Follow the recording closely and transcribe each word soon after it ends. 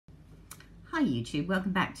Hi YouTube,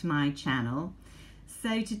 welcome back to my channel.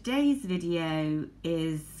 So today's video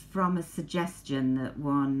is from a suggestion that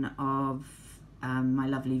one of my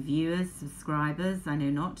lovely viewers, subscribers, I know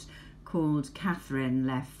not, called Catherine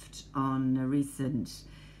left on a recent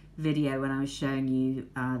video when I was showing you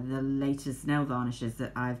the latest nail varnishes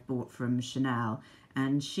that I've bought from Chanel,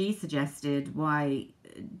 and she suggested, why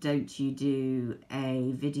don't you do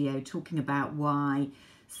a video talking about why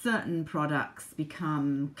certain products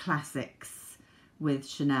become classics with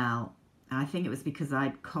Chanel. I think it was because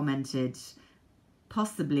I'd commented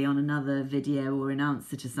possibly on another video or in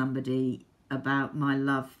answer to somebody about my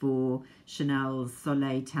love for Chanel's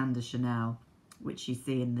Soleil Tan de Chanel, which you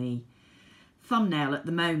see in the thumbnail at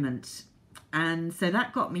the moment. And so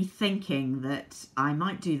that got me thinking that I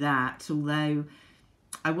might do that, although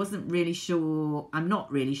I wasn't really sure, I'm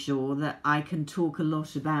not really sure that I can talk a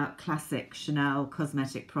lot about classic Chanel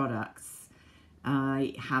cosmetic products.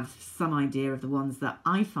 I have some idea of the ones that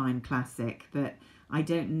I find classic, but I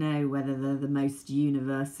don't know whether they're the most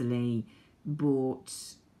universally bought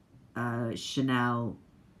Chanel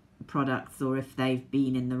products or if they've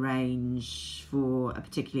been in the range for a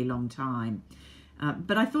particularly long time.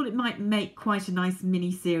 But I thought it might make quite a nice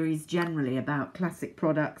mini-series generally about classic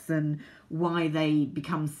products and why they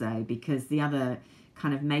become so, because the other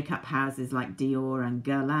kind of makeup houses like Dior and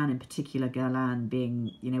Guerlain, in particular Guerlain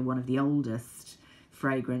being, you know, one of the oldest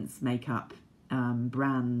fragrance makeup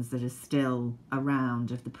brands that are still around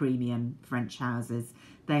of the premium French houses,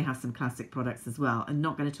 they have some classic products as well. I'm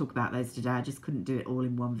not going to talk about those today, I just couldn't do it all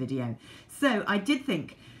in one video. So I did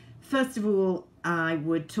think, first of all, I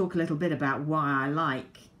would talk a little bit about why I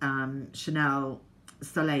like Chanel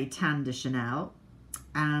Soleil Tan de Chanel,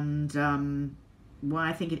 and why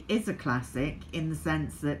I think it is a classic, in the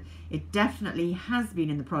sense that it definitely has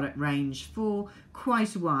been in the product range for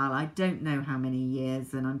quite a while. I don't know how many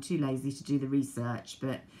years, and I'm too lazy to do the research,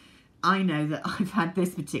 but I know that I've had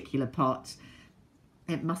this particular pot,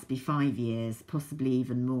 it must be 5 years, possibly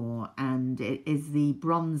even more, and it is the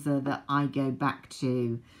bronzer that I go back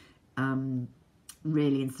to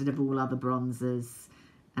really instead of all other bronzers.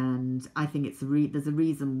 And I think it's there's a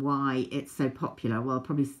reason why it's so popular. Well,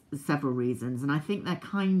 probably several reasons, and I think they're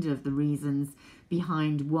kind of the reasons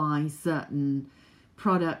behind why certain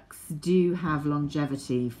products do have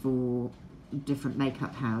longevity for different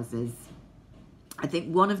makeup houses. I think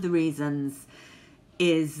one of the reasons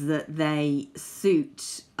is that they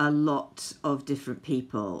suit a lot of different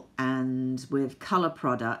people, and with colour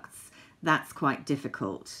products that's quite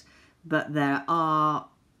difficult. But there are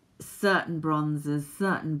certain bronzers,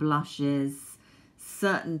 certain blushes,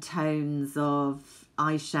 certain tones of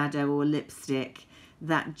eyeshadow or lipstick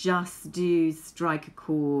that just do strike a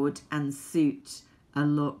chord and suit a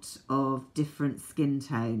lot of different skin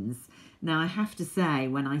tones. Now, I have to say,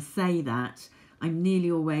 when I say that, I'm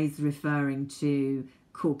nearly always referring to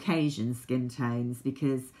Caucasian skin tones,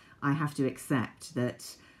 because I have to accept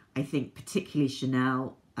that I think particularly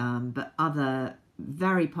Chanel, but other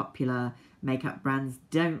very popular makeup brands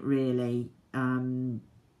don't really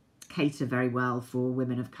cater very well for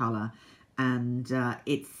women of colour, and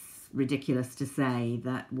it's ridiculous to say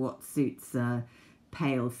that what suits a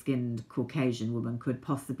pale-skinned Caucasian woman could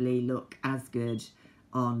possibly look as good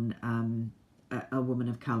on a woman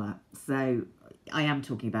of colour. So I am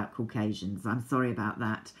talking about Caucasians, I'm sorry about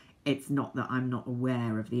that. It's not that I'm not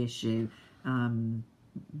aware of the issue,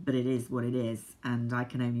 but it is what it is, and I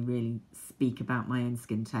can only really speak about my own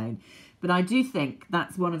skin tone. But I do think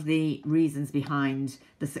that's one of the reasons behind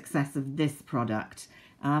the success of this product.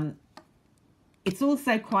 It's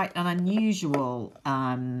also quite an unusual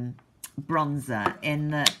bronzer, in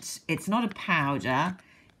that it's not a powder,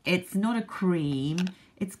 it's not a cream,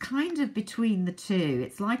 it's kind of between the two.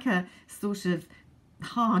 It's like a sort of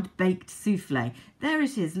hard-baked souffle. There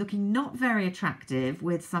it is, looking not very attractive,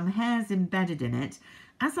 with some hairs embedded in it.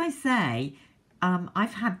 As I say,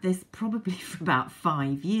 I've had this probably for about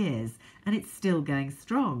 5 years, and it's still going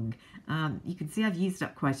strong. You can see I've used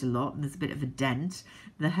up quite a lot, and there's a bit of a dent.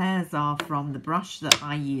 The hairs are from the brush that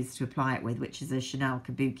I use to apply it with, which is a Chanel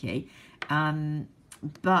Kabuki.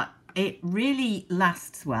 But it really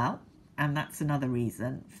lasts well, and that's another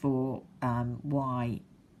reason for why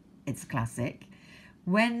it's a classic.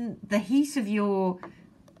 When the heat of your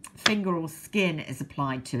finger or skin is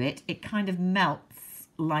applied to it, it kind of melts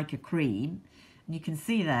like a cream. And you can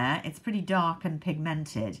see there, it's pretty dark and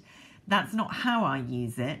pigmented. That's not how I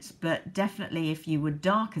use it, but definitely if you were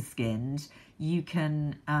darker skinned, you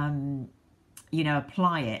can, you know,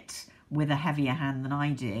 apply it with a heavier hand than I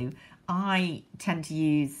do. I tend to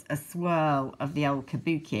use a swirl of the old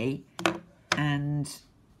Kabuki, and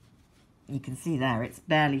you can see there, it's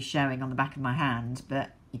barely showing on the back of my hand,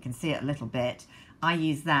 but you can see it a little bit. I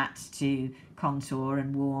use that to contour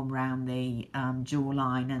and warm around the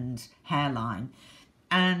jawline and hairline.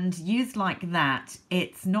 And used like that,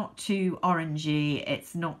 it's not too orangey,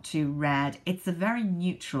 it's not too red. It's a very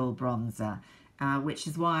neutral bronzer, which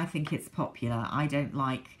is why I think it's popular. I don't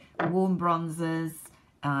like warm bronzers.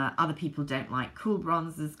 Other people don't like cool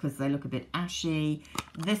bronzers because they look a bit ashy.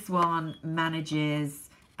 This one manages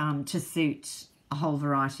to suit a whole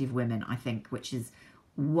variety of women, I think, which is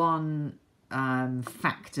one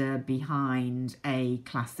factor behind a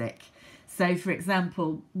classic. So, for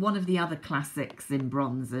example, one of the other classics in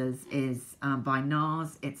bronzers is by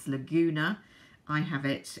NARS. It's Laguna. I have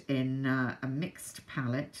it in a mixed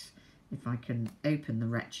palette, if I can open the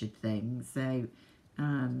wretched thing. So,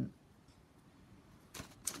 I'm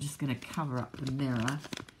just going to cover up the mirror.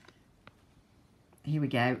 Here we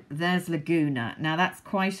go. There's Laguna. Now, that's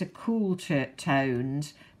quite a cool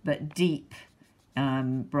toned but deep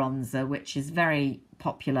bronzer, which is very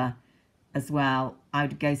popular as well. I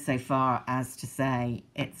would go so far as to say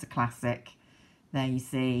it's a classic. There you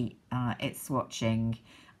see, it's swatching.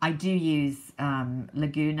 I do use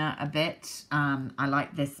Laguna a bit. I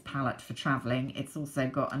like this palette for travelling. It's also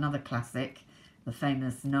got another classic, the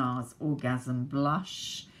famous NARS Orgasm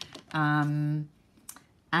Blush. And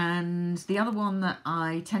the other one that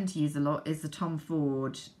I tend to use a lot is the Tom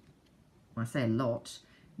Ford, well, I say a lot,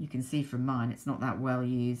 you can see from mine, it's not that well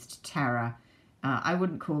used, Terra. I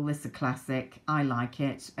wouldn't call this a classic. I like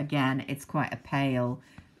it. Again, it's quite a pale,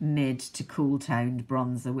 mid to cool toned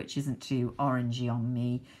bronzer, which isn't too orangey on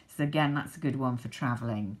me. So again, that's a good one for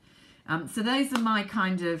travelling. So those are my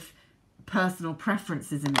kind of personal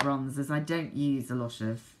preferences in bronzers. I don't use a lot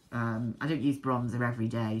of, I don't use bronzer every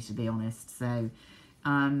day, to be honest. So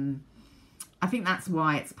I think that's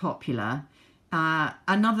why it's popular.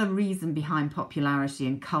 Another reason behind popularity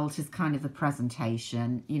and cult is kind of the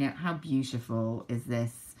presentation. You know, how beautiful is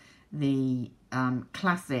this? The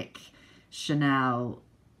classic Chanel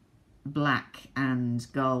black and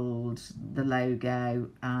gold, the logo.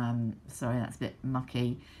 Sorry, that's a bit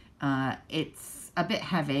mucky. It's a bit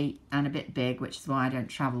heavy and a bit big, which is why I don't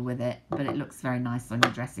travel with it, but it looks very nice on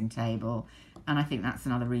your dressing table. And I think that's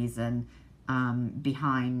another reason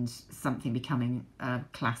behind something becoming a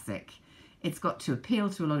classic. It's got to appeal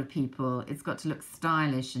to a lot of people. It's got to look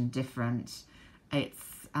stylish and different. It's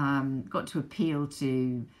got to appeal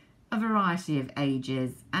to a variety of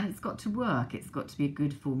ages, and it's got to work. It's got to be a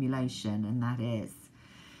good formulation, and that is.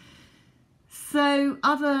 So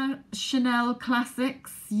other Chanel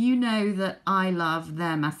classics, you know that I love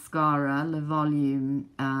their mascara, Le Volume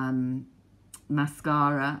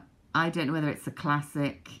mascara. I don't know whether it's a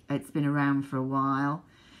classic. It's been around for a while.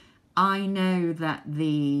 I know that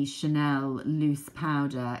the Chanel loose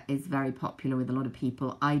powder is very popular with a lot of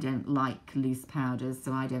people. I don't like loose powders,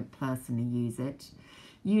 so I don't personally use it.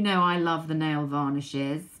 You know I love the nail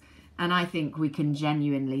varnishes, and I think we can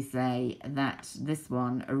genuinely say that this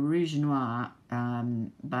one, Rouge Noir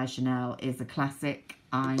by Chanel, is a classic.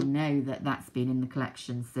 I know that that's been in the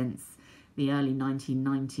collection since the early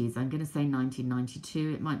 1990s. I'm going to say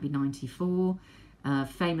 1992, it might be 94.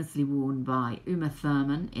 Famously worn by Uma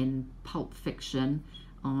Thurman in Pulp Fiction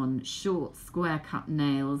on short square-cut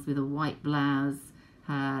nails with a white blouse,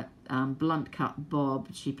 her blunt-cut bob.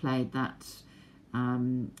 She played that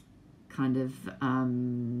kind of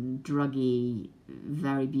druggy,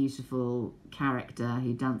 very beautiful character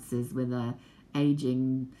who dances with a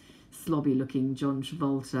aging, slobby-looking John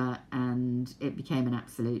Travolta, and it became an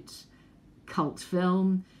absolute cult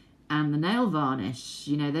film. And the nail varnish,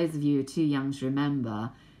 you know, those of you who are too young to remember,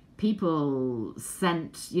 people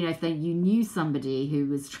sent, you know, if you knew somebody who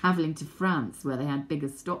was travelling to France where they had bigger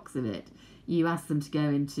stocks of it, you asked them to go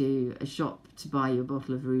into a shop to buy you a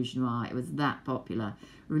bottle of Rouge Noir. It was that popular.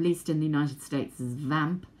 Released in the United States as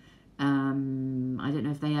Vamp. I don't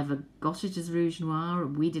know if they ever got it as Rouge Noir.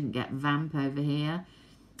 We didn't get Vamp over here.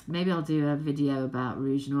 Maybe I'll do a video about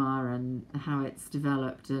Rouge Noir and how it's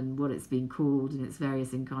developed and what it's been called in its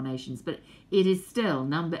various incarnations. But it is still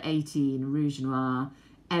number 18 Rouge Noir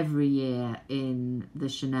every year in the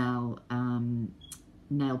Chanel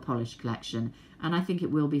nail polish collection. And I think it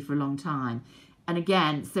will be for a long time. And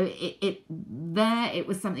again, so it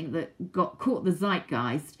was something that caught the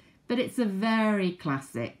zeitgeist, but it's a very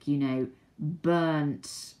classic, you know,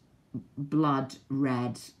 burnt blood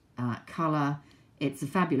red colour. It's a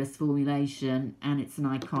fabulous formulation, and it's an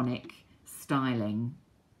iconic styling.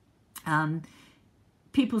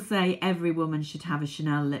 People say every woman should have a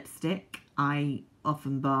Chanel lipstick. I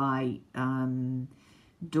often buy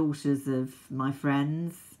daughters of my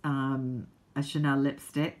friends a Chanel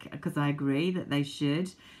lipstick, because I agree that they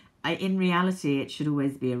should. In reality, it should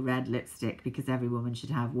always be a red lipstick, because every woman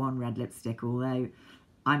should have one red lipstick, although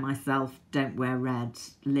I myself don't wear red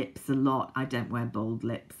lips a lot. I don't wear bold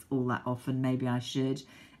lips all that often. Maybe I should.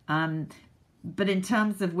 But in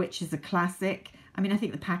terms of which is a classic, I mean, I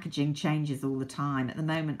think the packaging changes all the time. At the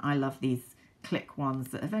moment, I love these Click ones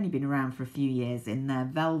that have only been around for a few years in their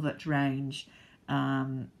velvet range.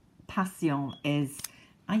 Passion is,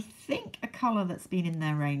 I think, a colour that's been in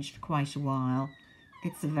their range for quite a while.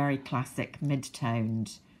 It's a very classic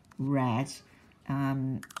mid-toned red.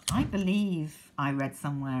 I believe I read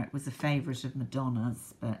somewhere it was a favourite of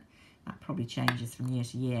Madonna's, but that probably changes from year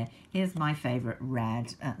to year. Here's my favourite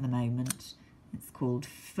red at the moment. It's called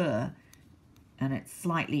Feu, and it's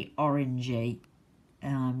slightly orangey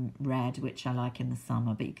red, which I like in the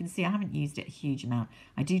summer. But you can see I haven't used it a huge amount.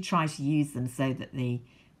 I do try to use them so that the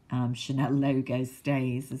Chanel logo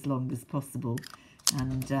stays as long as possible.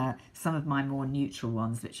 And some of my more neutral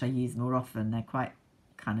ones, which I use more often, they're quite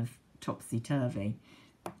kind of topsy-turvy.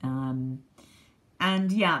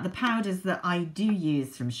 And yeah, the powders that I do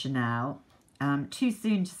use from Chanel, too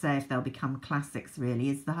soon to say if they'll become classics really,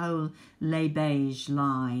 is the whole Les Beige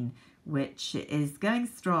line, which is going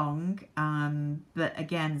strong, but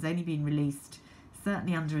again, has only been released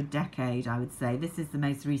certainly under a decade, I would say. This is the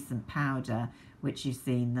most recent powder, which you've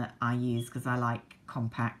seen that I use because I like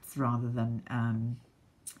compacts rather than,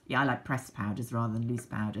 I like pressed powders rather than loose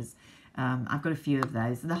powders. I've got a few of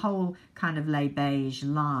those. And the whole kind of Les Beige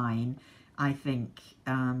line, I think,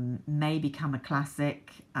 may become a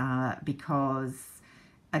classic because,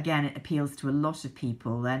 again, it appeals to a lot of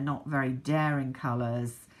people. They're not very daring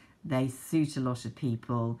colours. They suit a lot of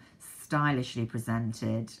people, stylishly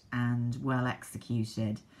presented and well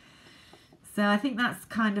executed. So I think that's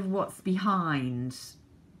kind of what's behind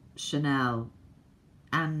Chanel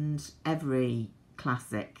and every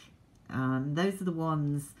classic. Those are the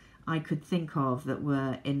ones I could think of that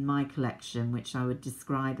were in my collection, which I would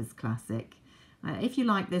describe as classic. If you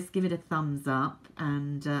like this, give it a thumbs up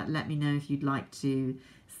and let me know if you'd like to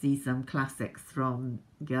see some classics from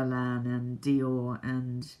Guerlain and Dior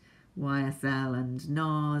and YSL and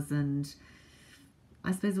NARS and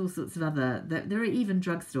I suppose all sorts of other. There are even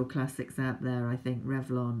drugstore classics out there, I think.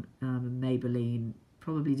 Revlon and Maybelline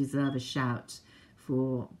probably deserve a shout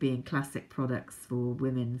for being classic products for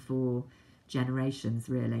women for generations,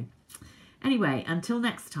 really. Anyway, until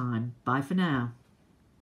next time, bye for now.